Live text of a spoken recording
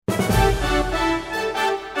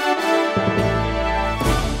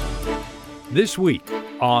This week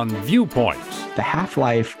on Viewpoints. The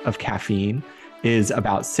half-life of caffeine is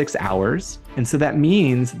about 6 hours. And so that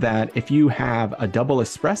means that if you have a double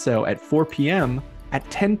espresso at 4 p.m., at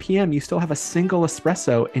 10 p.m., you still have a single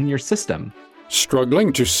espresso in your system.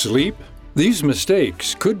 Struggling to sleep? These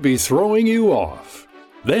mistakes could be throwing you off.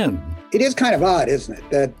 Then, it is kind of odd, isn't it,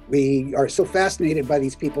 that we are so fascinated by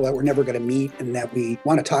these people that we're never going to meet and that we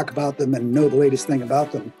want to talk about them and know the latest thing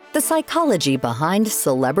about them. The psychology behind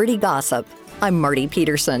celebrity gossip. I'm Marty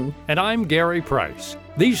Peterson. And I'm Gary Price.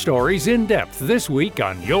 These stories in depth this week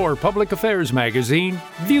on your public affairs magazine,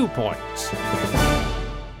 Viewpoints.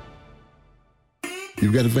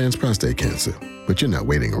 You've got advanced prostate cancer, but you're not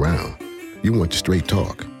waiting around. You want straight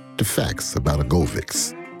talk, the facts about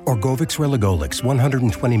Orgovyx. Orgovyx Relugolix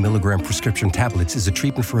 120 milligram prescription tablets is a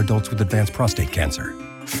treatment for adults with advanced prostate cancer.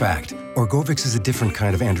 Fact: Orgovyx is a different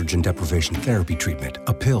kind of androgen deprivation therapy treatment,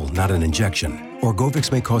 a pill, not an injection.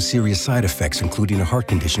 Orgovyx may cause serious side effects, including a heart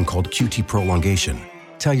condition called QT prolongation.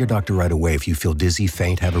 Tell your doctor right away if you feel dizzy,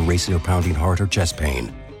 faint, have a racing or pounding heart, or chest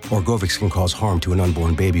pain. Orgovyx can cause harm to an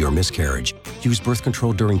unborn baby or miscarriage. Use birth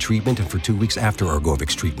control during treatment and for 2 weeks after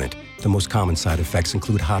Orgovyx treatment. The most common side effects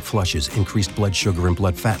include hot flushes, increased blood sugar and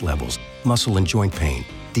blood fat levels, muscle and joint pain,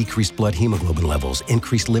 decreased blood hemoglobin levels,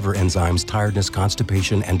 increased liver enzymes, tiredness,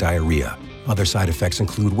 constipation, and diarrhea. Other side effects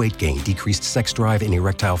include weight gain, decreased sex drive, and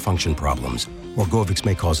erectile function problems. Orgovyx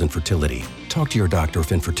may cause infertility. Talk to your doctor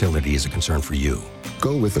if infertility is a concern for you.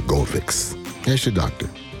 Go with Orgovyx. Ask your doctor.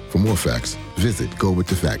 For more facts, visit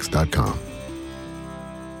gowiththefacts.com.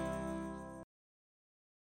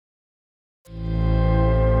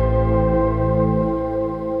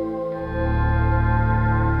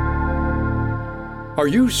 Are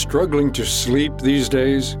you struggling to sleep these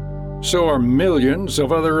days? So are millions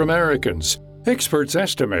of other Americans. Experts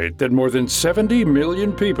estimate that more than 70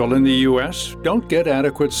 million people in the U.S. don't get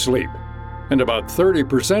adequate sleep. And about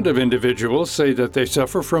 30% of individuals say that they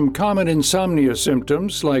suffer from common insomnia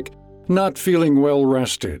symptoms like not feeling well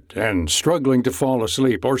rested and struggling to fall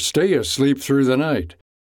asleep or stay asleep through the night.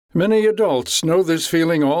 Many adults know this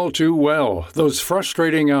feeling all too well, those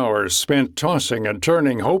frustrating hours spent tossing and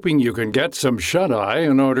turning hoping you can get some shut-eye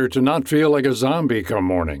in order to not feel like a zombie come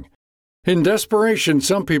morning. In desperation,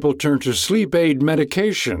 some people turn to sleep aid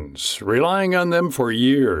medications, relying on them for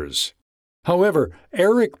years. However,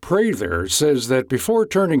 Eric Prather says that before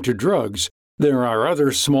turning to drugs, there are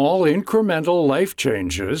other small, incremental life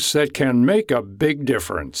changes that can make a big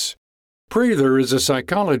difference. Prather is a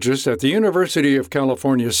psychologist at the University of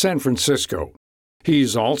California, San Francisco.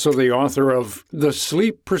 He's also the author of The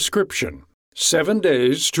Sleep Prescription: 7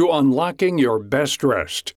 Days to Unlocking Your Best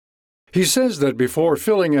Rest. He says that before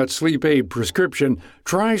filling out sleep aid prescription,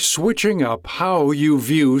 try switching up how you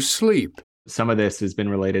view sleep. Some of this has been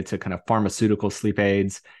related to kind of pharmaceutical sleep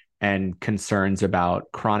aids and concerns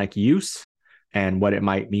about chronic use and what it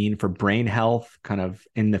might mean for brain health kind of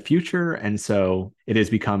in the future. And so it has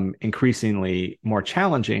become increasingly more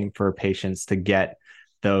challenging for patients to get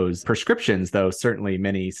those prescriptions, though certainly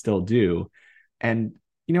many still do. And,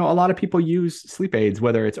 a lot of people use sleep aids,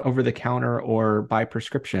 whether it's over the counter or by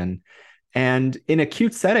prescription. And in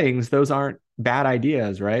acute settings, those aren't bad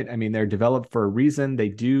ideas, right? I mean, they're developed for a reason. They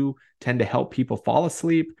do tend to help people fall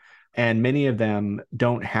asleep. And many of them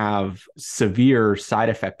don't have severe side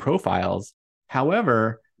effect profiles.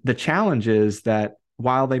 However, the challenge is that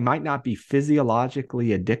while they might not be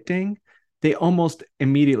physiologically addicting, they almost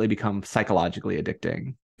immediately become psychologically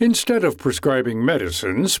addicting. Instead of prescribing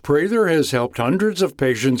medicines, Prather has helped hundreds of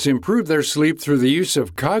patients improve their sleep through the use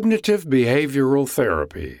of cognitive behavioral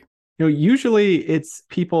therapy. Usually it's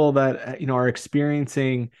people that, are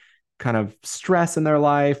experiencing kind of stress in their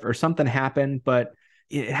life or something happened, but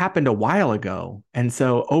it happened a while ago. And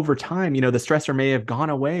so over time, the stressor may have gone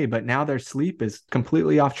away, but now their sleep is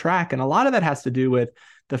completely off track. And a lot of that has to do with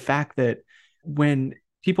the fact that when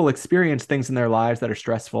people experience things in their lives that are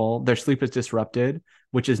stressful, their sleep is disrupted,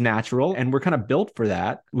 which is natural. And we're kind of built for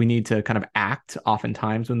that. We need to kind of act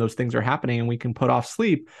oftentimes when those things are happening and we can put off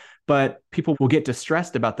sleep. But people will get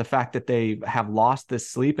distressed about the fact that they have lost this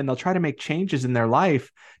sleep, and they'll try to make changes in their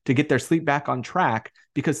life to get their sleep back on track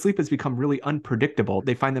because sleep has become really unpredictable.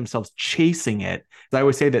 They find themselves chasing it. I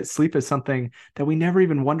always say that sleep is something that we never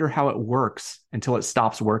even wonder how it works until it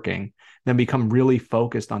stops working, then become really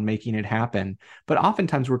focused on making it happen. But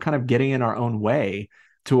oftentimes we're kind of getting in our own way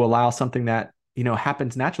to allow something that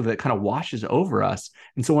happens naturally that kind of washes over us.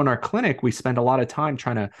 And so in our clinic, we spend a lot of time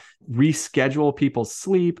trying to reschedule people's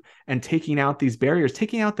sleep and taking out these barriers,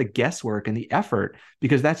 taking out the guesswork and the effort,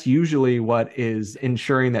 because that's usually what is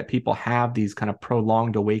ensuring that people have these kind of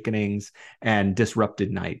prolonged awakenings and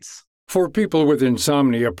disrupted nights. For people with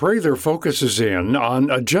insomnia, Prather focuses in on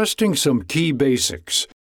adjusting some key basics.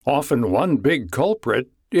 Often one big culprit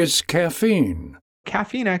is caffeine.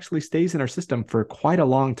 Caffeine actually stays in our system for quite a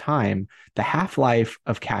long time. The half-life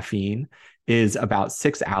of caffeine is about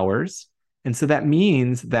 6 hours. And so that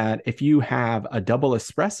means that if you have a double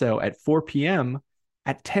espresso at 4 p.m.,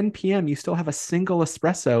 at 10 p.m., you still have a single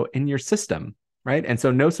espresso in your system, right? And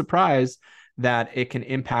so no surprise that it can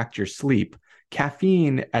impact your sleep.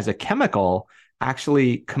 Caffeine as a chemical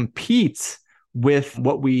actually competes with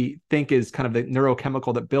what we think is kind of the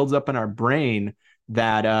neurochemical that builds up in our brain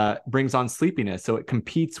that brings on sleepiness. So it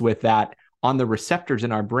competes with that on the receptors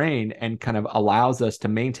in our brain and kind of allows us to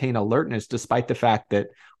maintain alertness despite the fact that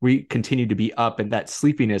we continue to be up, and that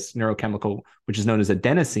sleepiness neurochemical, which is known as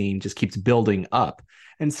adenosine, just keeps building up.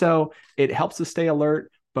 And so it helps us stay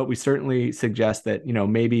alert, but we certainly suggest that,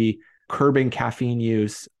 maybe curbing caffeine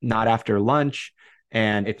use, not after lunch.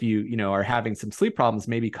 And if you are having some sleep problems,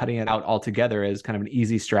 maybe cutting it out altogether is kind of an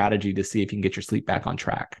easy strategy to see if you can get your sleep back on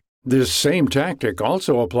track. This same tactic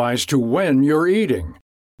also applies to when you're eating.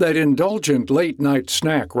 That indulgent late-night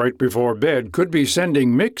snack right before bed could be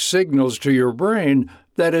sending mixed signals to your brain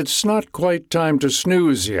that it's not quite time to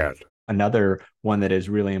snooze yet. Another one that is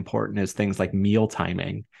really important is things like meal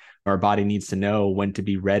timing. Our body needs to know when to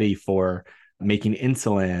be ready for making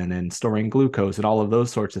insulin and storing glucose and all of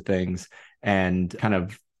those sorts of things. And kind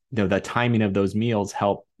of, the timing of those meals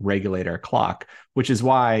help regulate our clock, which is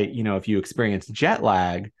why, if you experience jet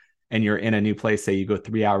lag and you're in a new place, say you go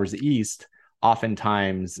 3 hours east,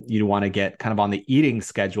 oftentimes you want to get kind of on the eating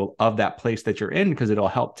schedule of that place that you're in, because it'll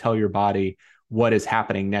help tell your body what is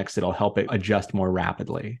happening next. It'll help it adjust more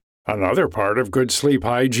rapidly. Another part of good sleep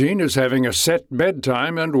hygiene is having a set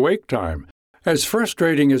bedtime and wake time. As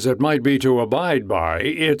frustrating as it might be to abide by,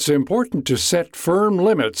 it's important to set firm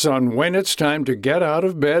limits on when it's time to get out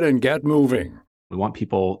of bed and get moving. We want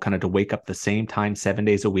people kind of to wake up the same time 7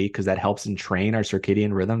 days a week, because that helps entrain our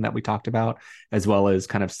circadian rhythm that we talked about, as well as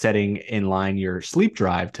kind of setting in line your sleep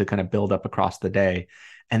drive to kind of build up across the day.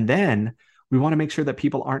 And then we want to make sure that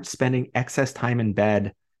people aren't spending excess time in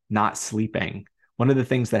bed not sleeping. One of the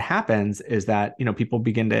things that happens is that, people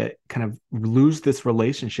begin to kind of lose this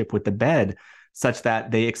relationship with the bed, such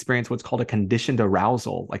that they experience what's called a conditioned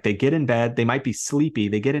arousal. Like they get in bed, they might be sleepy,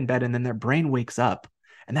 they get in bed, and then their brain wakes up.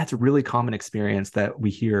 And that's a really common experience that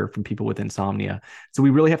we hear from people with insomnia. So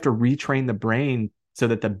we really have to retrain the brain so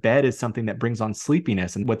that the bed is something that brings on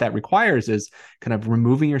sleepiness. And what that requires is kind of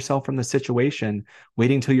removing yourself from the situation,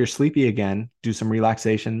 waiting until you're sleepy again, do some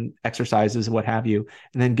relaxation exercises, what have you,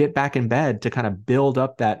 and then get back in bed to kind of build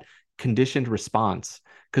up that conditioned response.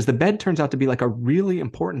 Because the bed turns out to be like a really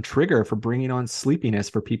important trigger for bringing on sleepiness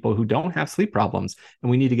for people who don't have sleep problems. And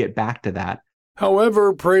we need to get back to that.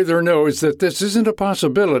 However, Prather knows that this isn't a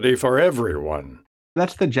possibility for everyone.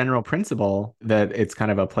 That's the general principle, that it's kind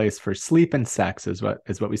of a place for sleep and sex is what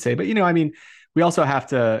we say. But, we also have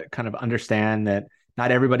to kind of understand that not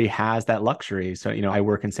everybody has that luxury. So, I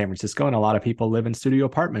work in San Francisco, and a lot of people live in studio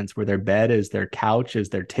apartments where their bed is their couch, is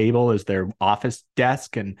their table, is their office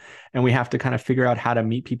desk. And we have to kind of figure out how to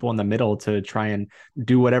meet people in the middle to try and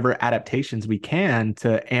do whatever adaptations we can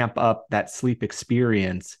to amp up that sleep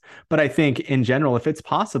experience. But I think in general, if it's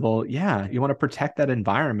possible, you want to protect that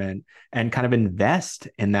environment and kind of invest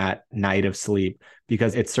in that night of sleep,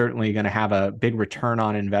 because it's certainly going to have a big return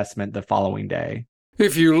on investment the following day.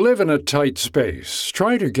 If you live in a tight space,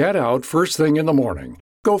 try to get out first thing in the morning,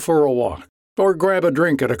 go for a walk, or grab a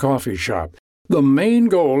drink at a coffee shop. The main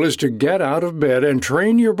goal is to get out of bed and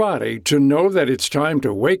train your body to know that it's time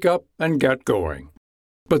to wake up and get going.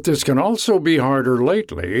 But this can also be harder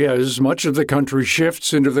lately, as much of the country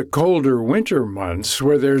shifts into the colder winter months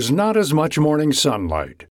where there's not as much morning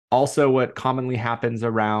sunlight. Also, what commonly happens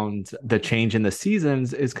around the change in the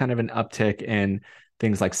seasons is kind of an uptick in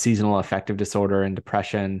things like seasonal affective disorder and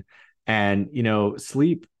depression. And,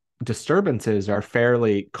 sleep disturbances are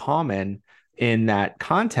fairly common in that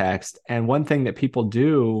context. And one thing that people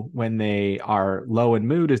do when they are low in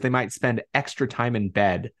mood is they might spend extra time in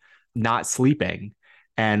bed, not sleeping.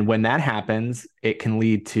 And when that happens, it can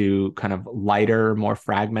lead to kind of lighter, more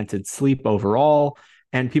fragmented sleep overall.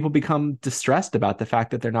 And people become distressed about the fact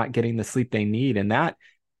that they're not getting the sleep they need. And that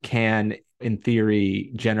can, in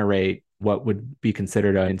theory, generate what would be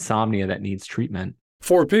considered an insomnia that needs treatment.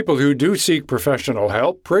 For people who do seek professional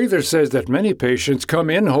help, Prather says that many patients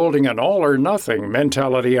come in holding an all-or-nothing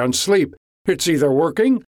mentality on sleep. It's either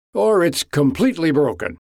working or it's completely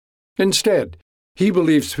broken. Instead, he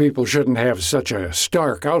believes people shouldn't have such a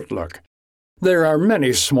stark outlook. There are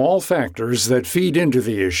many small factors that feed into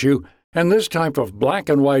the issue, and this type of black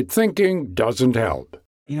and white thinking doesn't help.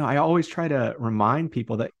 I always try to remind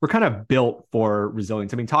people that we're kind of built for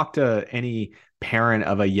resilience. I mean, talk to any parent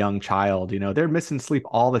of a young child, they're missing sleep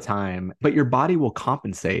all the time, but your body will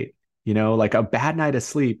compensate. Like a bad night of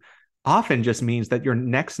sleep often just means that your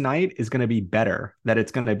next night is going to be better, that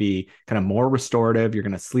it's going to be kind of more restorative. You're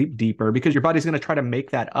going to sleep deeper because your body's going to try to make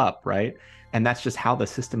that up, right? And that's just how the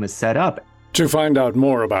system is set up. To find out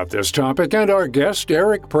more about this topic and our guest,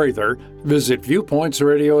 Eric Prather, visit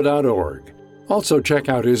viewpointsradio.org. Also check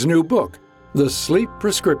out his new book, The Sleep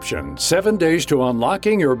Prescription, 7 Days to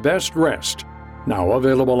Unlocking Your Best Rest, now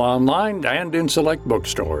available online and in select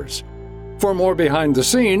bookstores. For more behind the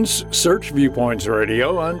scenes, search Viewpoints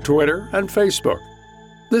Radio on Twitter and Facebook.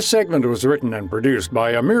 This segment was written and produced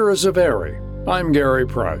by Amira Zaveri. I'm Gary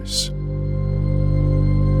Price.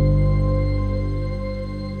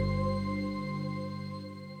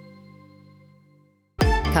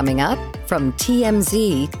 Coming up, from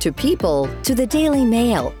TMZ to People to the Daily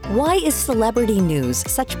Mail, why is celebrity news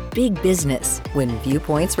such big business? When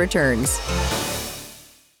Viewpoints returns.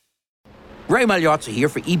 Ray Magliozzi here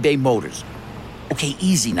for eBay Motors. Okay,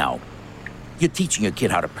 easy now. You're teaching your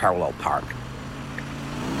kid how to parallel park.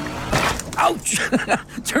 Ouch!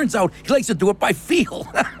 Turns out he likes to do it by feel.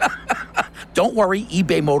 Don't worry,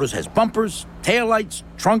 eBay Motors has bumpers, taillights,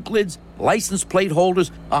 trunk lids, license plate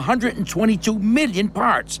holders, 122 million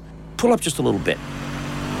parts. Pull up just a little bit.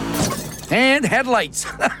 And headlights.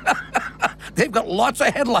 They've got lots of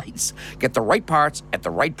headlights. Get the right parts at the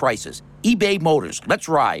right prices. eBay Motors. Let's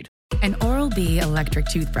ride. An Oral-B electric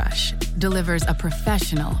toothbrush delivers a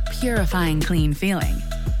professional, purifying clean feeling.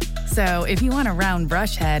 So if you want a round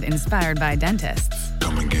brush head inspired by dentists,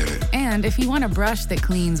 come and get it. And if you want a brush that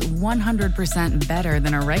cleans 100% better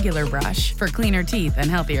than a regular brush for cleaner teeth and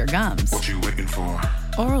healthier gums, what you waiting for?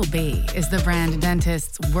 Oral-B is the brand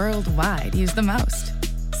dentists worldwide use the most.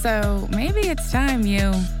 So maybe it's time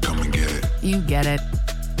you... come and get it. You get it.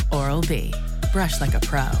 Oral-B. Brush like a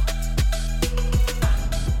pro.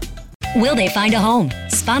 Will they find a home?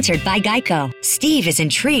 Sponsored by Geico. Steve is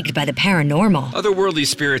intrigued by the paranormal. Otherworldly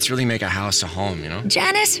spirits really make a house a home,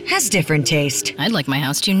 Janice has different taste. I'd like my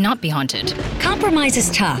house to not be haunted. Compromise is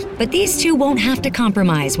tough, but these two won't have to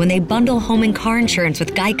compromise when they bundle home and car insurance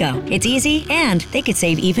with Geico. It's easy, and they could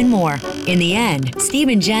save even more. In the end, Steve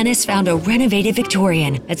and Janice found a renovated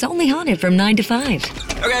Victorian that's only haunted from 9 to 5.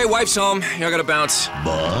 Okay, wife's home. I gotta bounce.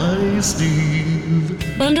 Bye,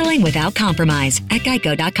 Steve. Bundling without compromise at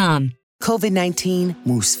Geico.com. COVID-19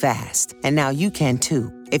 moves fast, and now you can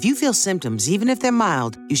too. If you feel symptoms, even if they're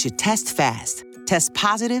mild, you should test fast. Test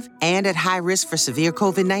positive and at high risk for severe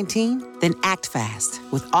COVID-19? Then act fast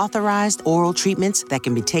with authorized oral treatments that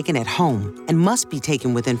can be taken at home and must be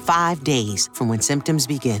taken within 5 days from when symptoms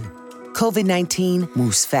begin. COVID-19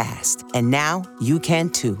 moves fast, and now you can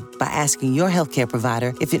too by asking your healthcare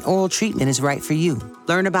provider if an oral treatment is right for you.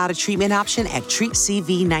 Learn about a treatment option at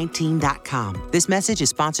treatcv19.com. This message is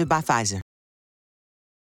sponsored by Pfizer.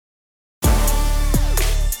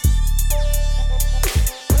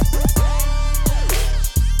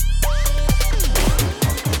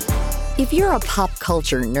 If you're a pop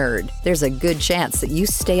culture nerd, there's a good chance that you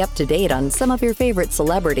stay up to date on some of your favorite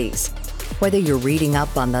celebrities. Whether you're reading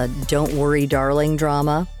up on the Don't Worry Darling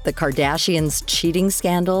drama, the Kardashians' cheating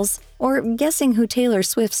scandals, or guessing who Taylor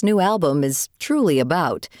Swift's new album is truly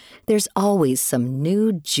about, there's always some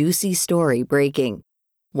new juicy story breaking.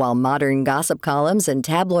 While modern gossip columns and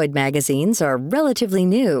tabloid magazines are relatively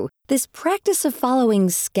new, this practice of following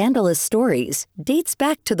scandalous stories dates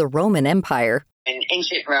back to the Roman Empire. In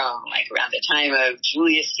ancient Rome, like around the time of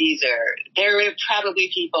Julius Caesar, there were probably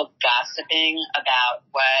people gossiping about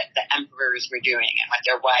what the emperors were doing and what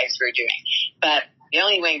their wives were doing. But the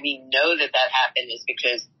only way we know that that happened is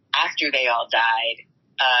because after they all died,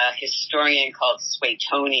 a historian called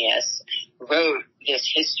Suetonius wrote this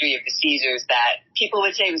history of the Caesars that people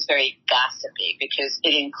would say was very gossipy because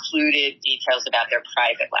it included details about their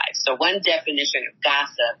private lives. So one definition of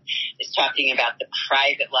gossip is talking about the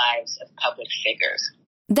private lives of public figures.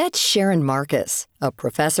 That's Sharon Marcus, a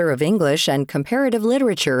professor of English and comparative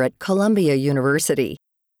literature at Columbia University.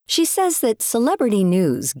 She says that celebrity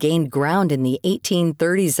news gained ground in the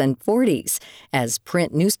 1830s and 40s as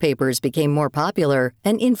print newspapers became more popular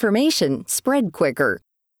and information spread quicker.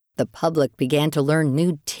 The public began to learn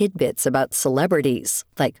new tidbits about celebrities,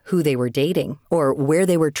 like who they were dating or where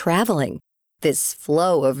they were traveling. This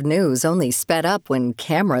flow of news only sped up when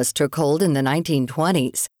cameras took hold in the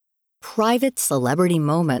 1920s. Private celebrity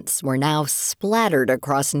moments were now splattered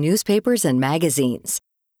across newspapers and magazines.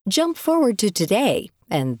 Jump forward to today,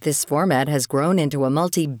 and this format has grown into a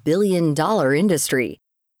multi-billion-dollar industry.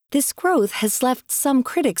 This growth has left some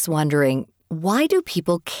critics wondering, why do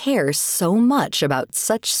people care so much about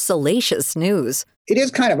such salacious news? It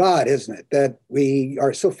is kind of odd, isn't it, that we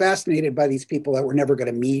are so fascinated by these people that we're never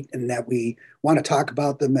going to meet and that we want to talk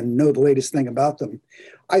about them and know the latest thing about them.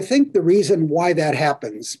 I think the reason why that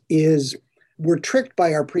happens is we're tricked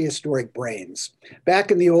by our prehistoric brains.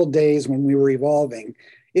 Back in the old days when we were evolving,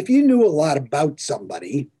 if you knew a lot about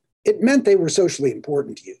somebody, it meant they were socially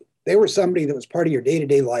important to you. They were somebody that was part of your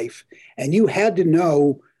day-to-day life, and you had to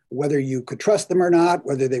know whether you could trust them or not,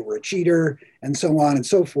 whether they were a cheater, and so on and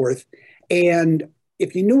so forth. And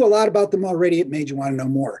if you knew a lot about them already, it made you want to know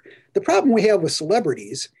more. The problem we have with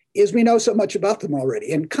celebrities is we know so much about them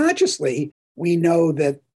already. And consciously, we know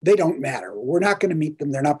that they don't matter. We're not going to meet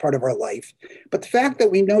them. They're not part of our life. But the fact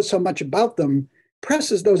that we know so much about them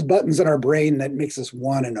presses those buttons in our brain that makes us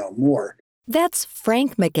want to know more. That's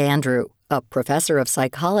Frank McAndrew, a professor of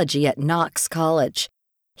psychology at Knox College.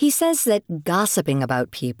 He says that gossiping about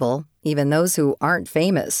people, even those who aren't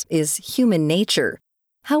famous, is human nature.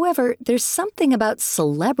 However, there's something about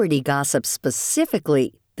celebrity gossip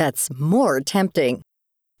specifically that's more tempting.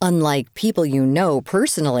 Unlike people you know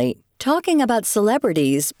personally, talking about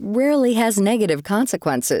celebrities rarely has negative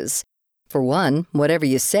consequences. For one, whatever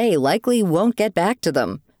you say likely won't get back to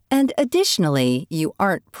them. And additionally, you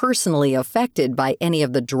aren't personally affected by any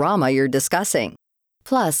of the drama you're discussing.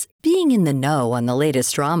 Plus, being in the know on the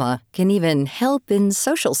latest drama can even help in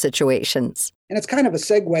social situations. And it's kind of a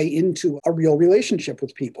segue into a real relationship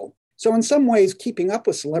with people. So in some ways, keeping up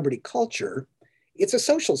with celebrity culture, it's a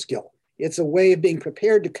social skill. It's a way of being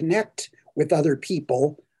prepared to connect with other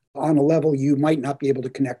people on a level you might not be able to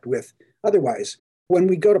connect with otherwise. When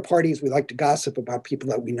we go to parties, we like to gossip about people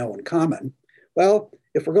that we know in common. Well,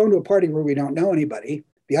 if we're going to a party where we don't know anybody,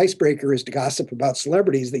 the icebreaker is to gossip about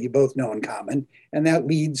celebrities that you both know in common. And that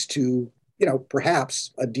leads to,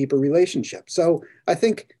 perhaps a deeper relationship. So I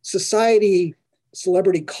think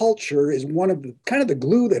celebrity culture is one of the kind of the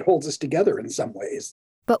glue that holds us together in some ways.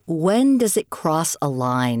 But when does it cross a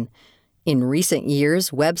line? In recent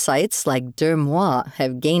years, websites like Deux Moi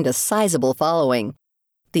have gained a sizable following.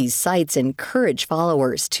 These sites encourage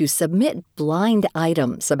followers to submit blind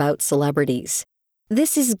items about celebrities.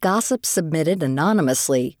 This is gossip submitted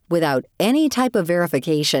anonymously without any type of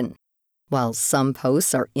verification. While some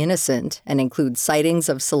posts are innocent and include sightings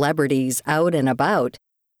of celebrities out and about,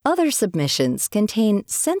 other submissions contain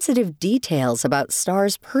sensitive details about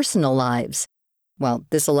stars' personal lives. While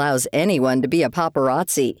this allows anyone to be a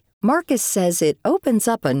paparazzi, Marcus says it opens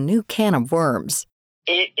up a new can of worms.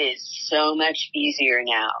 It is so much easier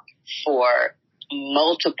now for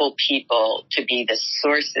multiple people to be the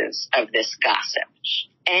sources of this gossip.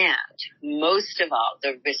 And most of all,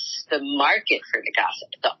 the market for the gossip,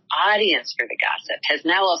 the audience for the gossip, has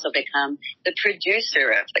now also become the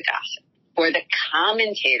producer of the gossip or the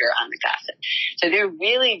commentator on the gossip. So there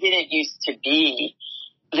really didn't used to be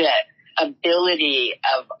the ability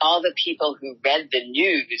of all the people who read the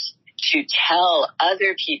news to tell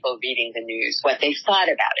other people reading the news what they thought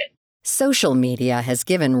about it. Social media has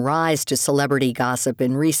given rise to celebrity gossip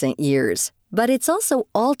in recent years, but it's also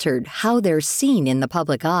altered how they're seen in the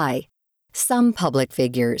public eye. Some public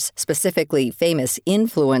figures, specifically famous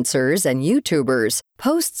influencers and YouTubers,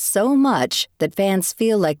 post so much that fans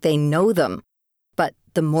feel like they know them. But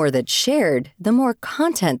the more that's shared, the more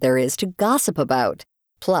content there is to gossip about.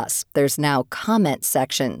 Plus, there's now comment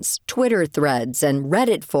sections, Twitter threads, and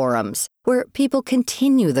Reddit forums where people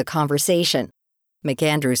continue the conversation.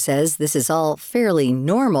 McAndrew says this is all fairly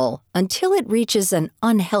normal until it reaches an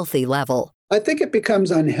unhealthy level. I think it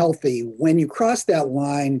becomes unhealthy when you cross that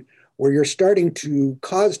line where you're starting to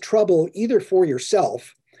cause trouble either for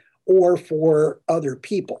yourself or for other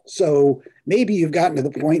people. So maybe you've gotten to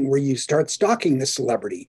the point where you start stalking the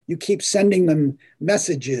celebrity. You keep sending them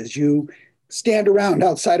messages. You stand around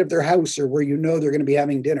outside of their house or where you know they're going to be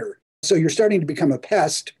having dinner. So you're starting to become a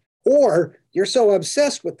pest, or you're so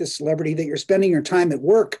obsessed with this celebrity that you're spending your time at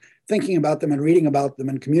work thinking about them and reading about them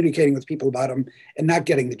and communicating with people about them and not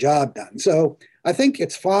getting the job done. So I think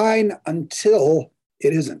it's fine until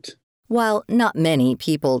it isn't. While not many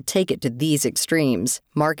people take it to these extremes,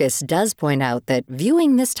 Marcus does point out that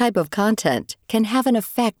viewing this type of content can have an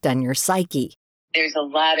effect on your psyche. There's a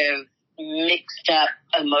lot of mixed up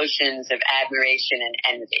emotions of admiration and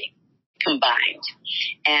envy combined.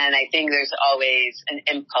 And I think there's always an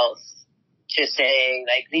impulse to say,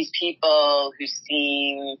 like, these people who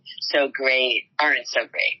seem so great aren't so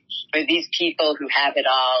great. Or these people who have it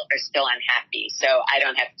all are still unhappy. So I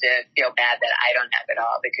don't have to feel bad that I don't have it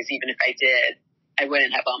all, because even if I did, I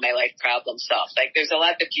wouldn't have all my life problems solved. Like, there's a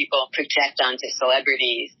lot that people project onto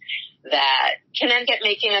celebrities that can then get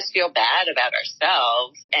making us feel bad about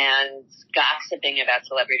ourselves, and gossiping about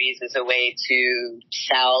celebrities is a way to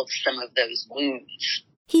salve some of those wounds.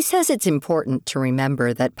 He says it's important to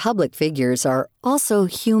remember that public figures are also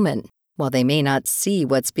human. While they may not see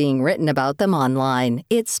what's being written about them online,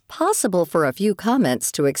 it's possible for a few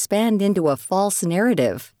comments to expand into a false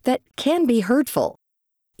narrative that can be hurtful.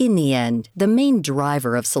 In the end, the main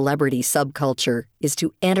driver of celebrity subculture is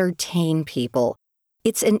to entertain people.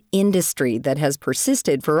 It's an industry that has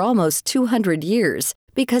persisted for almost 200 years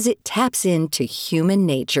because it taps into human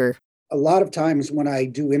nature. A lot of times when I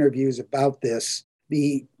do interviews about this,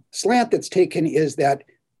 the slant that's taken is that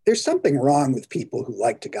there's something wrong with people who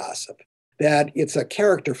like to gossip, that it's a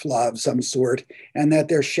character flaw of some sort, and that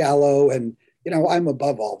they're shallow, and, I'm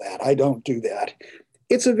above all that. I don't do that.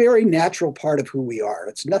 It's a very natural part of who we are.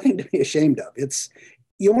 It's nothing to be ashamed of.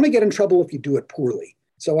 You only get in trouble if you do it poorly.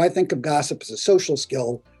 So I think of gossip as a social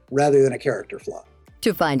skill rather than a character flaw.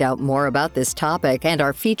 To find out more about this topic and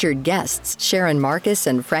our featured guests, Sharon Marcus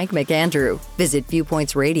and Frank McAndrew, visit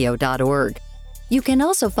viewpointsradio.org. You can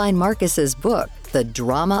also find Marcus's book, The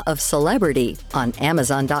Drama of Celebrity, on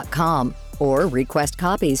Amazon.com, or request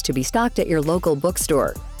copies to be stocked at your local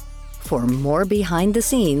bookstore. For more behind the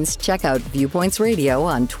scenes, check out Viewpoints Radio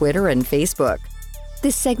on Twitter and Facebook.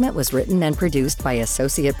 This segment was written and produced by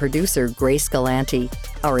associate producer Grace Galanti.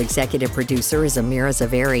 Our executive producer is Amira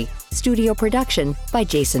Zaveri. Studio production by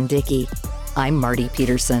Jason Dickey. I'm Marty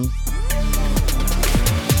Peterson.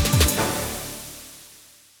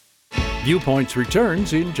 Viewpoints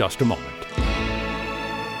returns in just a moment.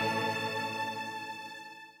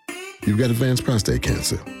 You've got advanced prostate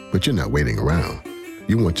cancer, but you're not waiting around.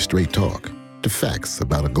 You want straight talk, the facts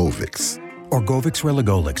about Orgovyx. Orgovyx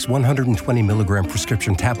Relugolix 120 milligram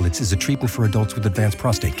prescription tablets is a treatment for adults with advanced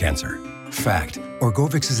prostate cancer. Fact: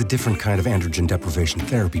 Orgovyx is a different kind of androgen deprivation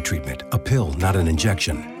therapy treatment, a pill, not an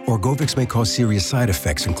injection. Orgovyx may cause serious side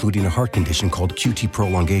effects, including a heart condition called QT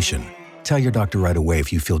prolongation. Tell your doctor right away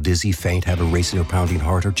if you feel dizzy, faint, have a racing or pounding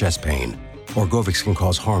heart, or chest pain. Orgovyx can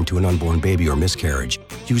cause harm to an unborn baby or miscarriage.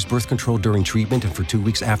 Use birth control during treatment and for 2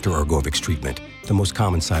 weeks after Orgovyx treatment. The most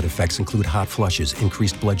common side effects include hot flushes,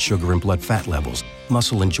 increased blood sugar and blood fat levels,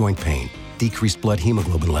 muscle and joint pain, decreased blood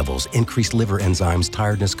hemoglobin levels, increased liver enzymes,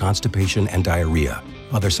 tiredness, constipation, and diarrhea.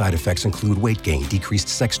 Other side effects include weight gain, decreased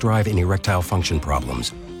sex drive, and erectile function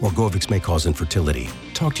problems. Orgovyx may cause infertility.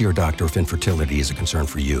 Talk to your doctor if infertility is a concern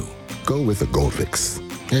for you. Go with Orgovyx.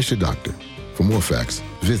 Ask your doctor. For more facts,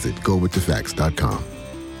 visit gowiththefacts.com.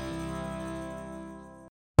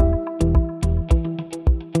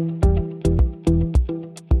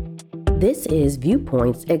 This is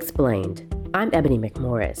Viewpoints Explained. I'm Ebony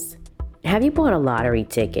McMorris. Have you bought a lottery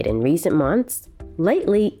ticket in recent months?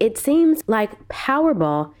 Lately, it seems like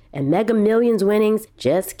Powerball and Mega Millions winnings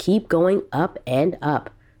just keep going up and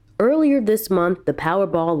up. Earlier this month, the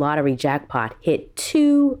Powerball lottery jackpot hit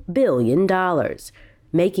 $2 billion,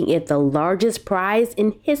 making it the largest prize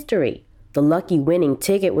in history. The lucky winning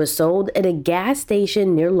ticket was sold at a gas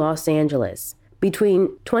station near Los Angeles.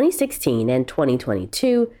 Between 2016 and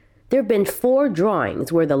 2022, there have been 4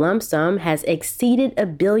 drawings where the lump sum has exceeded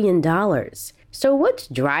 $1 billion. So what's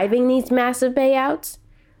driving these massive payouts?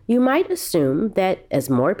 You might assume that as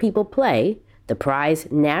more people play, the prize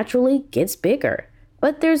naturally gets bigger.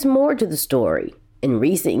 But there's more to the story. In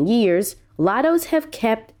recent years, lottos have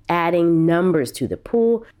kept adding numbers to the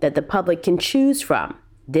pool that the public can choose from.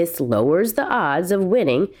 This lowers the odds of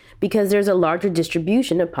winning because there's a larger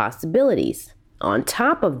distribution of possibilities. On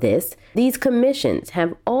top of this, these commissions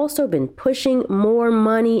have also been pushing more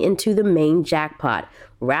money into the main jackpot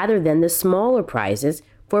rather than the smaller prizes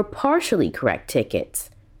for partially correct tickets.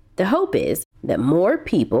 The hope is that more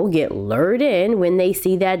people get lured in when they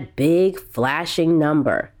see that big flashing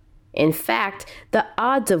number. In fact, the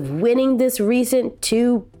odds of winning this recent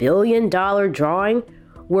 $2 billion drawing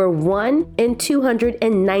were 1 in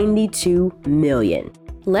 292 million.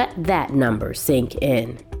 Let that number sink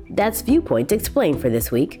in. That's Viewpoint Explained for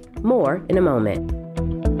this week. More in a moment.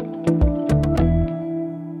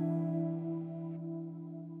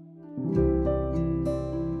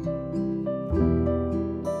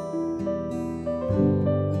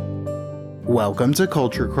 Welcome to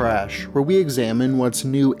Culture Crash, where we examine what's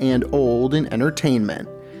new and old in entertainment.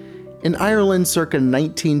 In Ireland circa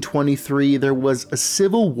 1923, there was a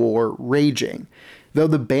civil war raging. Though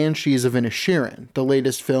The Banshees of Inisherin, the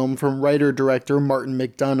latest film from writer-director Martin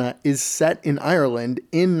McDonagh, is set in Ireland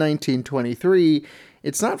in 1923,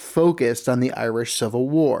 it's not focused on the Irish Civil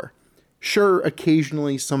War. Sure,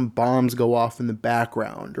 occasionally some bombs go off in the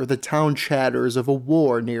background, or the town chatters of a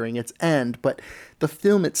war nearing its end, but the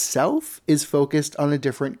film itself is focused on a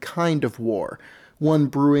different kind of war, one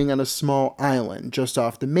brewing on a small island just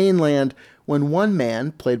off the mainland, when one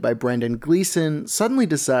man, played by Brendan Gleeson, suddenly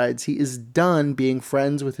decides he is done being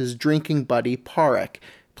friends with his drinking buddy Parik,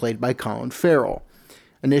 played by Colin Farrell.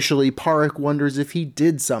 Initially, Parik wonders if he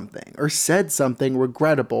did something, or said something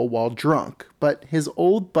regrettable while drunk, but his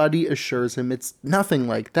old buddy assures him it's nothing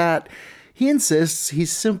like that. He insists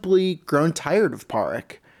he's simply grown tired of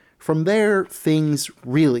Parik. From there, things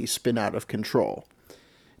really spin out of control.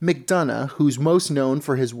 McDonough, who's most known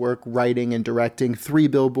for his work writing and directing 3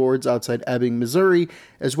 Billboards Outside Ebbing, Missouri,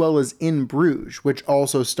 as well as In Bruges, which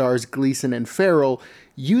also stars Gleeson and Farrell,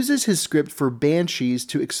 uses his script for Banshees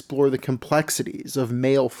to explore the complexities of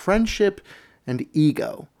male friendship and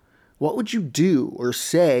ego. What would you do or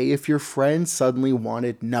say if your friend suddenly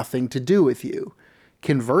wanted nothing to do with you?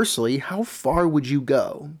 Conversely, how far would you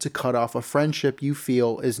go to cut off a friendship you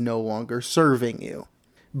feel is no longer serving you?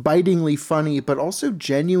 Bitingly funny, but also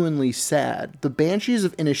genuinely sad, The Banshees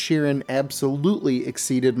of Inisherin absolutely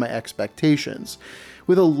exceeded my expectations.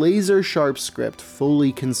 With a laser-sharp script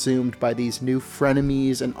fully consumed by these new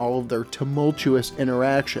frenemies and all of their tumultuous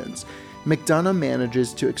interactions, McDonough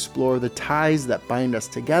manages to explore the ties that bind us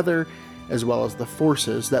together, as well as the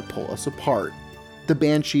forces that pull us apart. The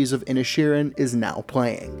Banshees of Inisherin is now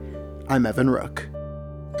playing. I'm Evan Rook.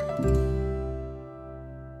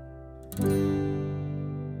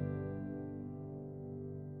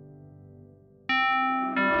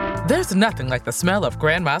 There's nothing like the smell of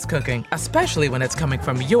Grandma's cooking, especially when it's coming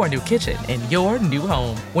from your new kitchen in your new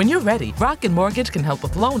home. When you're ready, Rocket Mortgage can help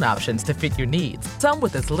with loan options to fit your needs, some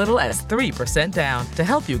with as little as 3% down to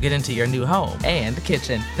help you get into your new home and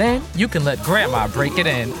kitchen. Then you can let Grandma break it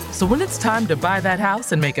in. So when it's time to buy that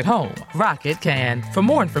house and make it home, Rocket can. For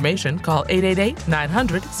more information, call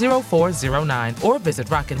 888-900-0409 or visit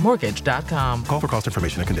rocketmortgage.com. Call for cost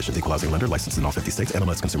information and conditions. Equal housing lender licensed in all 50 states.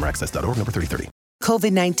 NMLS ConsumerAccess.org, number 3030.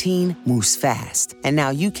 COVID-19 moves fast, and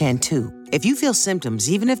now you can too. If you feel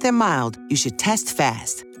symptoms, even if they're mild, you should test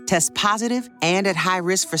fast. Test positive and at high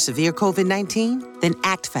risk for severe COVID-19? Then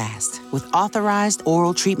act fast with authorized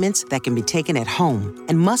oral treatments that can be taken at home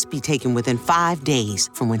and must be taken within 5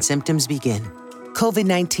 days from when symptoms begin.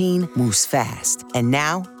 COVID-19 moves fast, and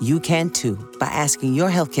now you can too by asking your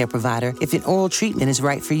healthcare provider if an oral treatment is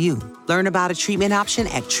right for you. Learn about a treatment option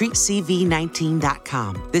at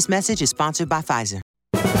treatcv19.com. This message is sponsored by Pfizer.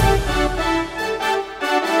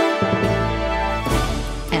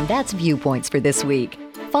 And that's Viewpoints for this week.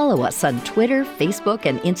 Follow us on Twitter, Facebook,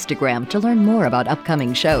 and Instagram to learn more about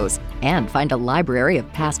upcoming shows and find a library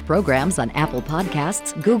of past programs on Apple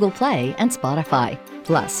Podcasts, Google Play, and Spotify.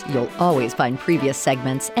 Plus, you'll always find previous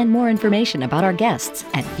segments and more information about our guests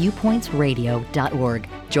at viewpointsradio.org.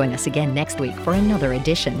 Join us again next week for another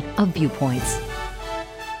edition of Viewpoints.